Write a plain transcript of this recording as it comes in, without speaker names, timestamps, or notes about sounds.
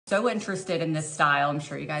so interested in this style. I'm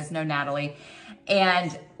sure you guys know Natalie.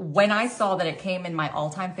 And when I saw that it came in my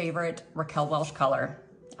all-time favorite Raquel Welch color,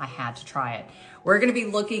 I had to try it. We're gonna be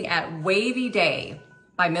looking at Wavy Day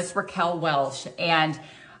by Miss Raquel Welch. And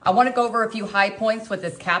I wanna go over a few high points with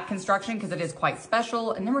this cap construction because it is quite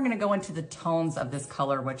special. And then we're gonna go into the tones of this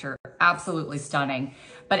color, which are absolutely stunning.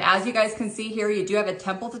 But as you guys can see here, you do have a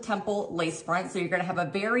temple to temple lace front. So you're gonna have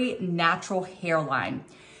a very natural hairline.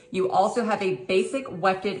 You also have a basic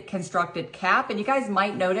wefted constructed cap. And you guys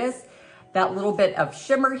might notice that little bit of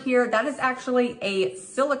shimmer here. That is actually a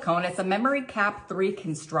silicone. It's a Memory Cap 3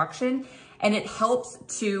 construction, and it helps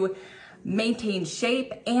to maintain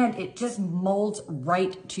shape, and it just molds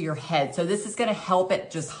right to your head. So this is gonna help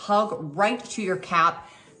it just hug right to your cap,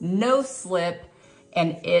 no slip,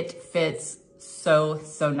 and it fits so,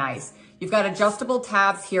 so nice. You've got adjustable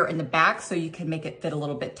tabs here in the back, so you can make it fit a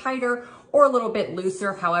little bit tighter or a little bit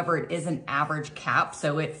looser. However, it is an average cap,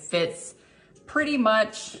 so it fits pretty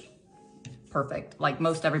much perfect. Like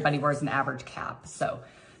most everybody wears an average cap. So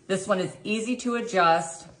this one is easy to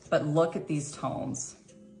adjust, but look at these tones.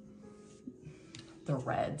 The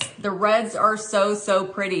reds. The reds are so, so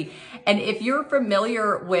pretty. And if you're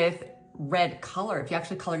familiar with red color, if you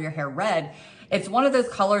actually color your hair red, it's one of those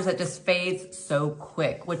colors that just fades so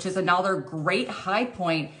quick, which is another great high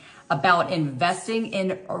point about investing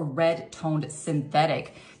in a red toned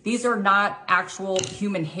synthetic. These are not actual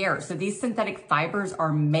human hair. So these synthetic fibers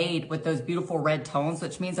are made with those beautiful red tones,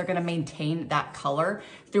 which means they're gonna maintain that color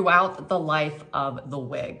throughout the life of the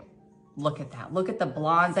wig. Look at that. Look at the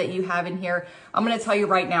blondes that you have in here. I'm gonna tell you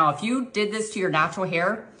right now, if you did this to your natural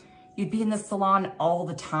hair, you'd be in the salon all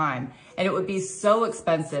the time and it would be so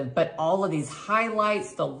expensive. But all of these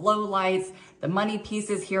highlights, the low lights, the money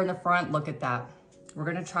pieces here in the front, look at that. We're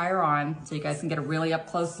gonna try her on so you guys can get a really up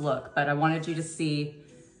close look, but I wanted you to see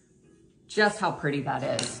just how pretty that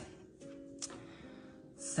is.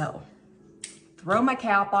 So throw my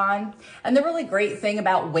cap on. And the really great thing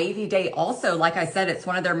about Wavy Day also, like I said, it's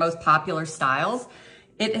one of their most popular styles.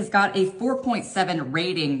 It has got a 4.7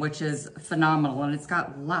 rating, which is phenomenal. And it's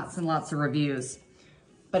got lots and lots of reviews,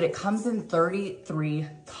 but it comes in 33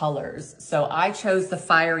 colors. So I chose the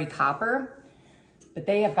fiery copper, but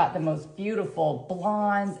they have got the most beautiful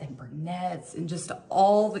blondes and brunettes and just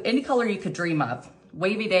any color you could dream of.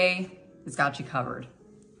 Wavy Day has got you covered.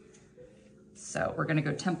 So we're gonna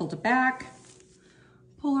go temple to back,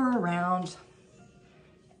 pull her around.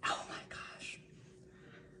 Oh my gosh.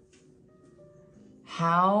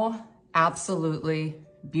 How absolutely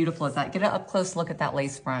beautiful is that? Get an up close look at that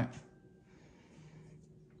lace front.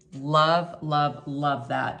 Love, love, love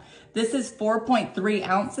that. This is 4.3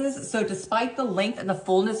 ounces. So despite the length and the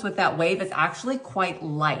fullness with that wave, it's actually quite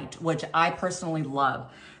light, which I personally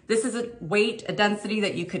love. This is a weight, a density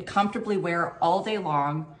that you could comfortably wear all day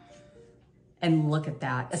long. And look at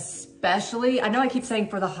that, especially, I know I keep saying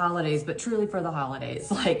for the holidays, but truly for the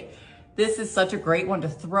holidays. Like, this is such a great one to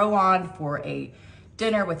throw on for a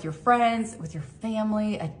dinner with your friends, with your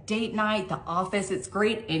family, a date night, the office. It's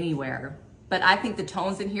great anywhere. But I think the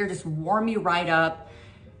tones in here just warm you right up.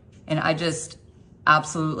 And I just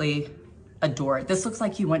absolutely adore it. This looks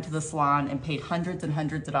like you went to the salon and paid hundreds and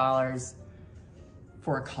hundreds of dollars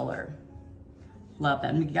for a color. Love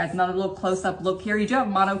that. And you guys, another little close-up look here. You do have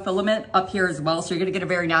monofilament up here as well, so you're gonna get a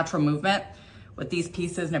very natural movement with these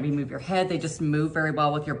pieces. Whenever you move your head, they just move very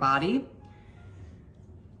well with your body.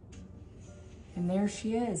 And there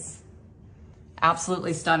she is.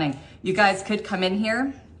 Absolutely stunning. You guys could come in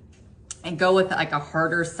here and go with like a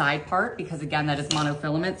harder side part because again, that is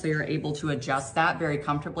monofilament, so you're able to adjust that very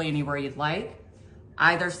comfortably anywhere you'd like.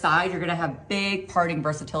 Either side, you're gonna have big parting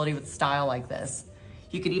versatility with style like this.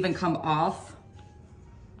 You could even come off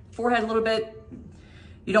forehead a little bit.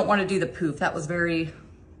 You don't want to do the poof. That was very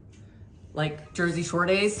like Jersey Shore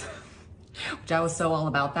days, which I was so all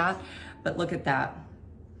about that. But look at that.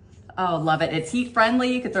 Oh, love it. It's heat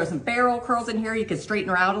friendly. You could throw some barrel curls in here. You could straighten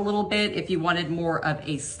her out a little bit if you wanted more of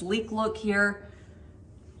a sleek look here.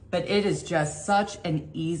 But it is just such an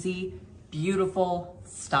easy, beautiful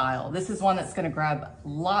style. This is one that's going to grab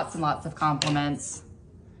lots and lots of compliments.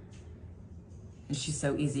 And she's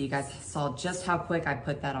so easy. You guys saw just how quick I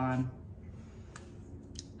put that on.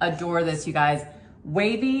 Adore this, you guys.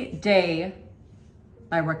 Wavy Day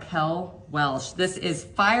by Raquel Welch. This is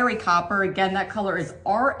fiery copper. Again, that color is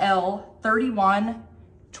RL3129.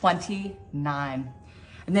 And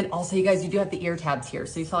then also, you guys, you do have the ear tabs here.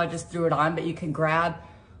 So you saw I just threw it on, but you can grab,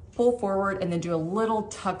 pull forward, and then do a little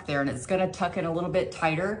tuck there. And it's gonna tuck in a little bit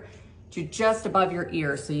tighter to just above your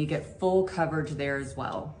ear, so you get full coverage there as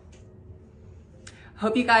well.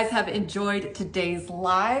 Hope you guys have enjoyed today's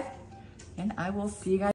live, and I will see you guys